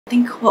I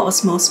think what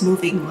was most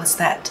moving was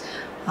that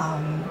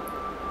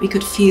we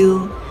could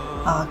feel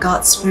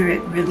God's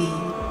Spirit really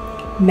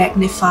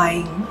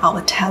magnifying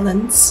our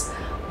talents.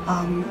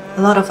 A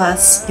lot of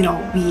us, we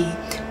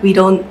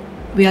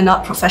are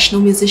not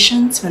professional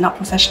musicians, we're not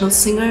professional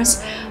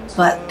singers,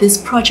 but this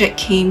project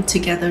came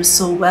together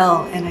so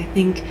well, and I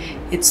think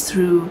it's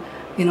through,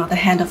 the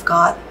hand of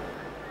God.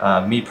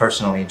 Me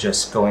personally,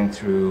 just going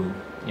through,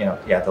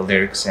 the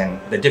lyrics and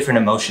the different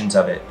emotions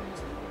of it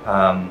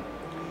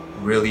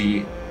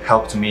really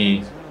helped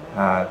me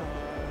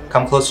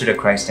come closer to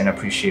Christ and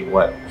appreciate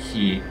what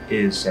He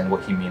is and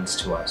what He means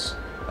to us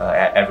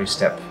at every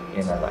step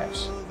in our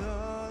lives.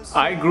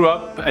 I grew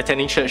up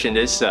attending church in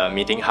this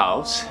meeting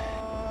house.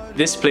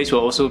 This place will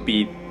also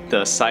be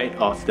the site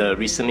of the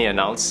recently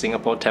announced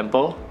Singapore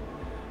Temple.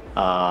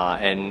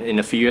 And in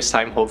a few years'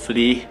 time,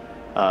 hopefully,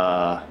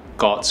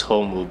 God's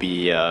home will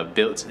be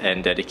built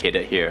and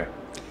dedicated here.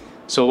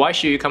 So why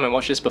should you come and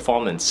watch this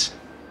performance?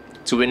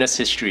 To witness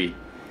history.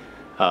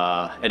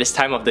 At this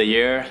time of the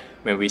year,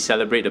 when we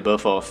celebrate the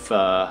birth of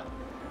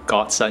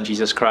God's Son,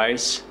 Jesus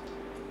Christ,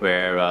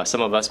 where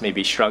some of us may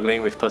be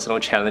struggling with personal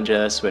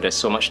challenges, where there's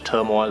so much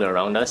turmoil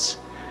around us,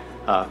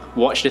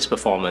 watch this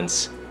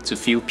performance to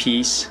feel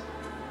peace,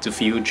 to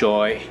feel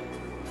joy,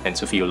 and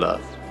to feel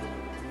love.